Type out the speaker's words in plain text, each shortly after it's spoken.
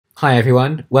Hi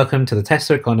everyone, welcome to the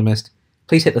Tesla Economist.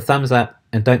 Please hit the thumbs up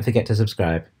and don't forget to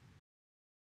subscribe.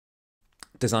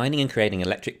 Designing and creating an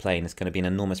electric plane is going to be an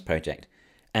enormous project,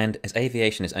 and as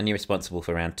aviation is only responsible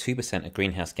for around 2% of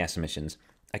greenhouse gas emissions,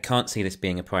 I can't see this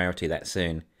being a priority that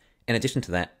soon. In addition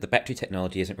to that, the battery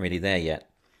technology isn't really there yet.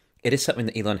 It is something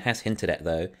that Elon has hinted at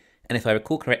though, and if I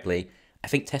recall correctly, I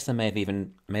think Tesla may have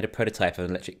even made a prototype of an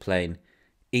electric plane.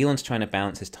 Elon's trying to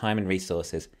balance his time and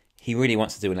resources. He really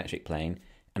wants to do an electric plane,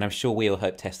 and I'm sure we all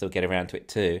hope Tesla will get around to it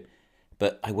too,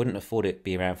 but I wouldn't afford it to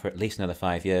be around for at least another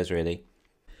 5 years really.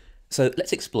 So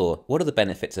let's explore what are the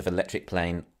benefits of an electric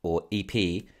plane, or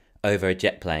EP, over a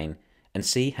jet plane, and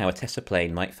see how a Tesla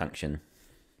plane might function.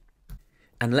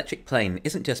 An electric plane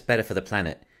isn't just better for the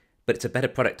planet, but it's a better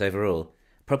product overall,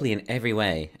 probably in every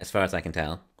way, as far as I can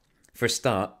tell. For a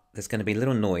start, there's going to be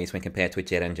little noise when compared to a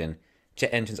jet engine. Jet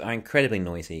engines are incredibly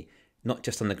noisy, not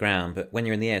just on the ground, but when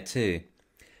you're in the air too.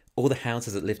 All the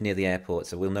houses that live near the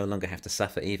airports will no longer have to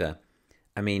suffer either.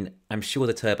 I mean, I'm sure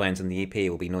the turbines in the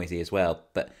EP will be noisy as well,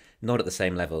 but not at the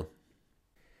same level.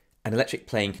 An electric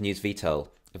plane can use VTOL,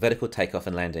 vertical takeoff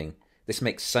and landing. This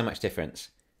makes so much difference.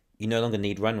 You no longer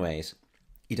need runways.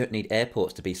 You don't need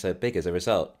airports to be so big as a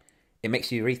result. It makes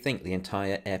you rethink the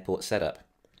entire airport setup.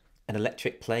 An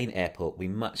electric plane airport will be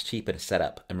much cheaper to set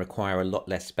up and require a lot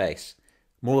less space.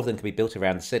 More of them can be built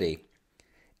around the city.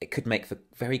 It could make for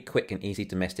very quick and easy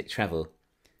domestic travel.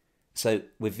 So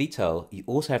with VTOL, you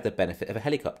also have the benefit of a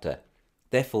helicopter.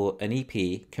 Therefore, an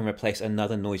EP can replace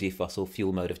another noisy fossil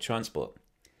fuel mode of transport.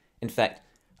 In fact,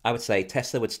 I would say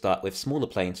Tesla would start with smaller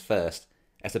planes first,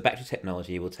 as the battery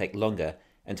technology will take longer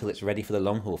until it's ready for the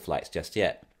long-haul flights just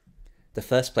yet. The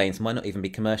first planes might not even be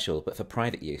commercial, but for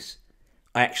private use.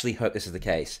 I actually hope this is the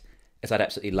case, as I'd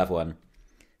absolutely love one.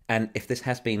 And if this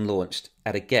has been launched,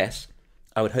 at a guess,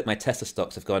 I would hope my Tesla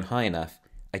stocks have gone high enough,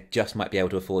 I just might be able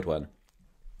to afford one.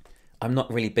 I'm not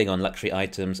really big on luxury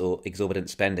items or exorbitant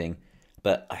spending,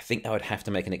 but I think I would have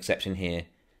to make an exception here,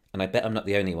 and I bet I'm not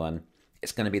the only one.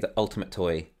 It's going to be the ultimate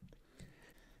toy.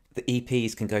 The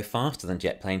EPs can go faster than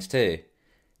jet planes too.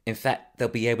 In fact, they'll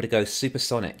be able to go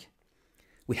supersonic.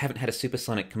 We haven't had a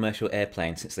supersonic commercial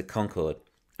airplane since the Concorde,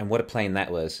 and what a plane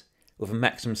that was. With a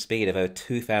maximum speed of over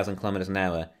 2,000 kilometers an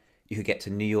hour, you could get to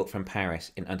New York from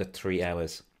Paris in under 3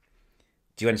 hours.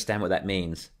 Do you understand what that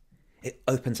means? It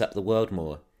opens up the world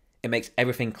more. It makes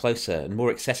everything closer and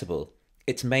more accessible.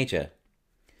 It's major.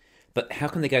 But how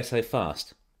can they go so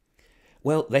fast?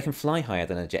 Well, they can fly higher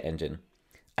than a jet engine.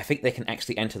 I think they can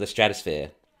actually enter the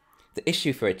stratosphere. The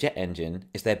issue for a jet engine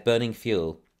is they're burning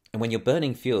fuel, and when you're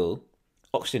burning fuel,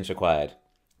 oxygen's required.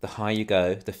 The higher you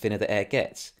go, the thinner the air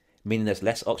gets, meaning there's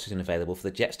less oxygen available for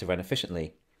the jets to run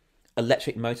efficiently.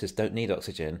 Electric motors don't need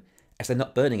oxygen, as they're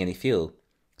not burning any fuel,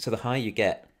 so the higher you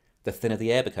get, the thinner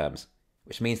the air becomes,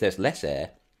 which means there's less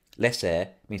air. Less air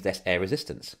means less air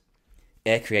resistance.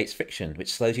 Air creates friction,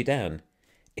 which slows you down.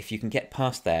 If you can get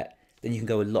past that, then you can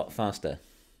go a lot faster.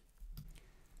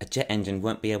 A jet engine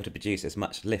won't be able to produce as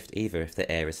much lift either if the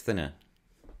air is thinner.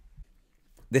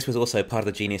 This was also part of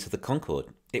the genius of the Concorde.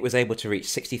 It was able to reach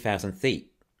 60,000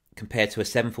 feet, compared to a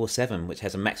 747 which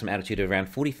has a maximum altitude of around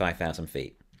 45,000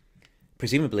 feet.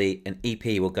 Presumably, an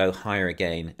EP will go higher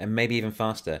again, and maybe even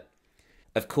faster.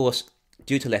 Of course,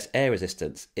 due to less air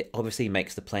resistance, it obviously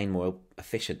makes the plane more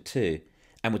efficient too,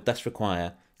 and would thus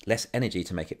require less energy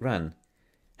to make it run.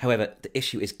 However, the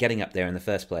issue is getting up there in the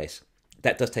first place.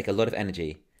 That does take a lot of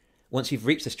energy. Once you've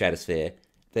reached the stratosphere,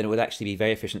 then it would actually be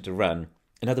very efficient to run.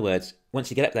 In other words,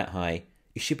 once you get up that high,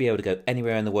 you should be able to go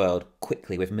anywhere in the world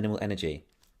quickly with minimal energy.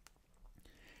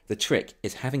 The trick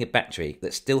is having a battery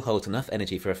that still holds enough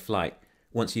energy for a flight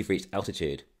once you've reached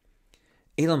altitude.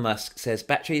 Elon Musk says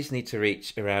batteries need to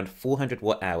reach around 400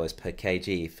 watt-hours per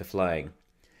kg for flying,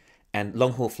 and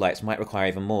long-haul flights might require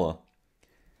even more.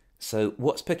 So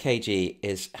watts per kg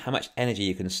is how much energy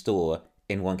you can store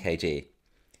in 1 kg.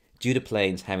 Due to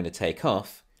planes having to take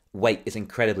off, weight is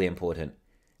incredibly important.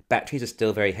 Batteries are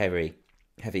still very heavy,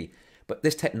 but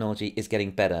this technology is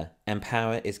getting better and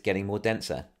power is getting more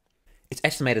denser. It's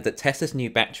estimated that Tesla's new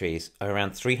batteries are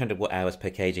around 300 watt-hours per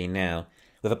kg now,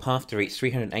 with a path to reach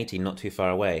 380 not too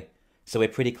far away, so we're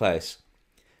pretty close.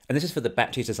 And this is for the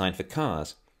batteries designed for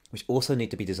cars, which also need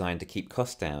to be designed to keep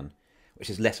costs down, which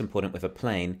is less important with a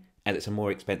plane as it's a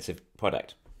more expensive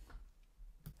product.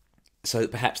 So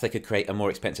perhaps they could create a more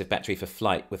expensive battery for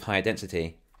flight with higher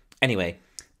density. Anyway,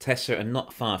 Tesla are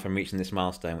not far from reaching this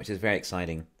milestone, which is very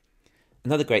exciting.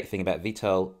 Another great thing about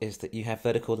VTOL is that you have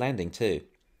vertical landing too.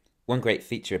 One great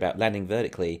feature about landing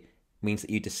vertically means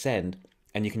that you descend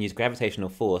and you can use gravitational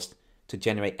force to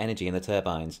generate energy in the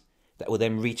turbines that will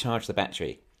then recharge the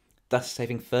battery, thus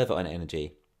saving further on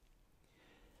energy.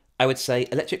 I would say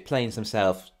electric planes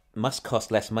themselves must cost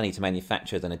less money to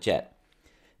manufacture than a jet.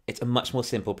 It's a much more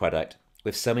simple product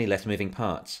with so many less moving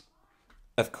parts.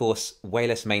 Of course, way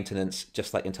less maintenance,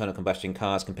 just like internal combustion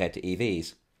cars compared to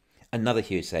EVs. Another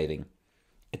huge saving.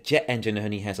 A jet engine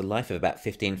only has a life of about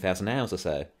 15,000 hours or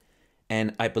so,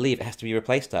 and I believe it has to be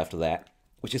replaced after that,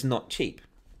 which is not cheap.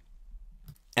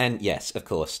 And yes, of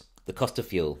course, the cost of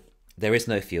fuel. There is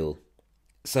no fuel.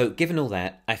 So given all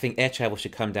that, I think air travel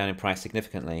should come down in price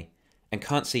significantly, and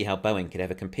can't see how Boeing could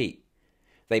ever compete.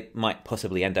 They might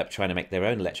possibly end up trying to make their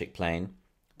own electric plane,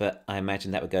 but I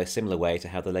imagine that would go a similar way to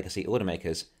how the legacy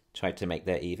automakers tried to make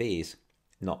their EVs.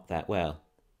 Not that well.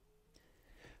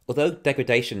 Although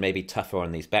degradation may be tougher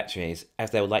on these batteries,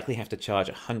 as they will likely have to charge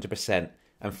 100%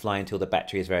 and fly until the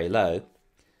battery is very low,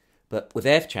 but with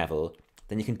air travel,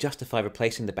 then you can justify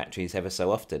replacing the batteries ever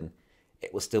so often.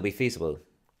 It will still be feasible.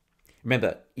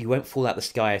 Remember, you won't fall out the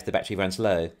sky if the battery runs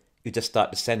low, you just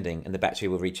start descending and the battery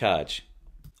will recharge.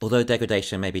 Although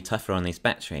degradation may be tougher on these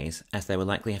batteries, as they will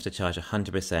likely have to charge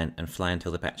 100% and fly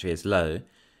until the battery is low,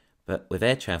 but with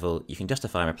air travel, you can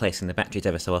justify replacing the batteries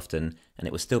ever so often and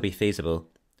it will still be feasible.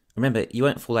 Remember, you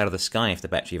won't fall out of the sky if the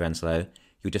battery runs low,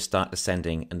 you'll just start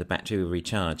descending and the battery will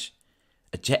recharge.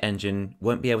 A jet engine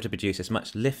won't be able to produce as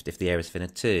much lift if the air is thinner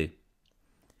too.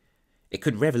 It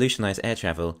could revolutionise air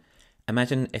travel.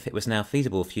 Imagine if it was now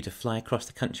feasible for you to fly across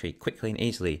the country quickly and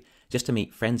easily, just to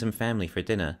meet friends and family for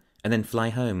dinner, and then fly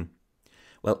home.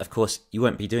 Well, of course, you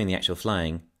won't be doing the actual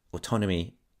flying.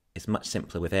 Autonomy is much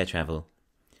simpler with air travel.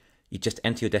 You just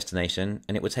enter your destination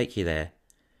and it will take you there.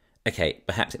 Okay,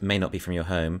 perhaps it may not be from your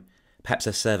home. Perhaps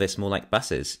a service more like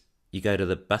buses. You go to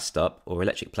the bus stop or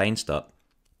electric plane stop,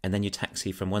 and then you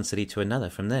taxi from one city to another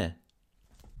from there.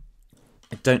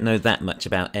 I don't know that much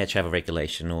about air travel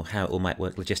regulation or how it all might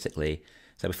work logistically,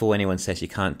 so before anyone says you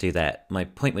can't do that, my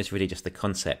point was really just the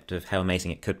concept of how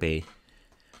amazing it could be.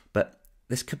 But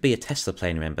this could be a Tesla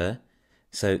plane, remember?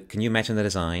 So can you imagine the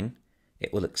design?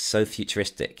 It will look so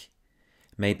futuristic.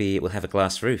 Maybe it will have a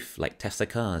glass roof, like Tesla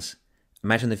cars.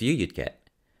 Imagine the view you'd get.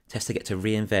 Tesla get to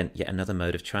reinvent yet another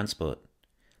mode of transport.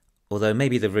 Although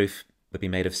maybe the roof would be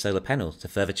made of solar panels to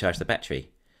further charge the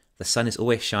battery. The sun is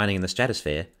always shining in the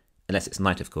stratosphere, unless it's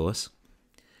night of course.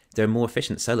 There are more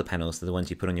efficient solar panels than the ones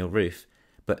you put on your roof,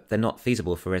 but they're not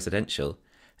feasible for residential,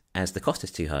 as the cost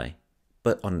is too high.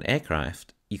 But on an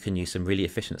aircraft, you can use some really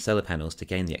efficient solar panels to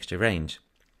gain the extra range.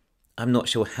 I'm not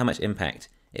sure how much impact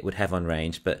it would have on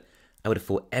range, but I would have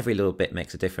thought every little bit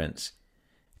makes a difference.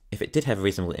 If it did have a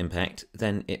reasonable impact,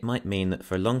 then it might mean that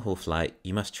for a long-haul flight,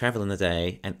 you must travel in the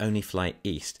day and only fly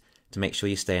east to make sure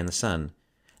you stay in the sun,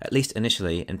 at least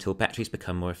initially until batteries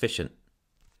become more efficient.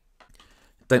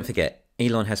 Don't forget,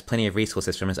 Elon has plenty of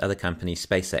resources from his other company,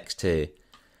 SpaceX, too.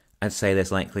 I'd say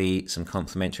there's likely some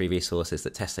complementary resources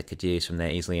that Tesla could use from there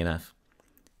easily enough.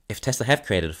 If Tesla have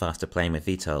created a faster plane with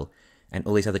VTOL and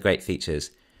all these other great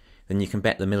features, then you can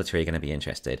bet the military are going to be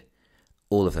interested.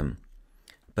 All of them.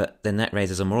 But then that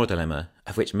raises a moral dilemma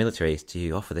of which militaries do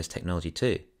you offer this technology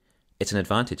to? It's an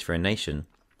advantage for a nation.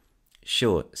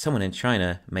 Sure, someone in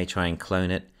China may try and clone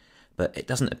it, but it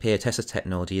doesn't appear Tesla's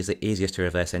technology is the easiest to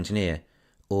reverse engineer,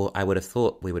 or I would have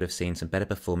thought we would have seen some better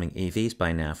performing EVs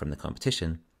by now from the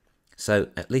competition. So,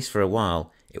 at least for a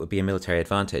while, it would be a military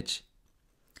advantage.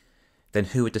 Then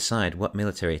who would decide what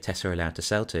military Tesla are allowed to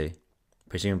sell to?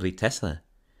 Presumably Tesla.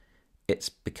 It's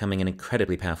becoming an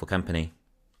incredibly powerful company.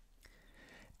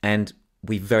 And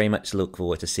we very much look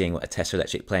forward to seeing what a Tesla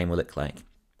electric plane will look like.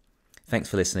 Thanks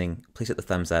for listening, please hit the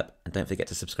thumbs up and don't forget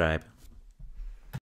to subscribe.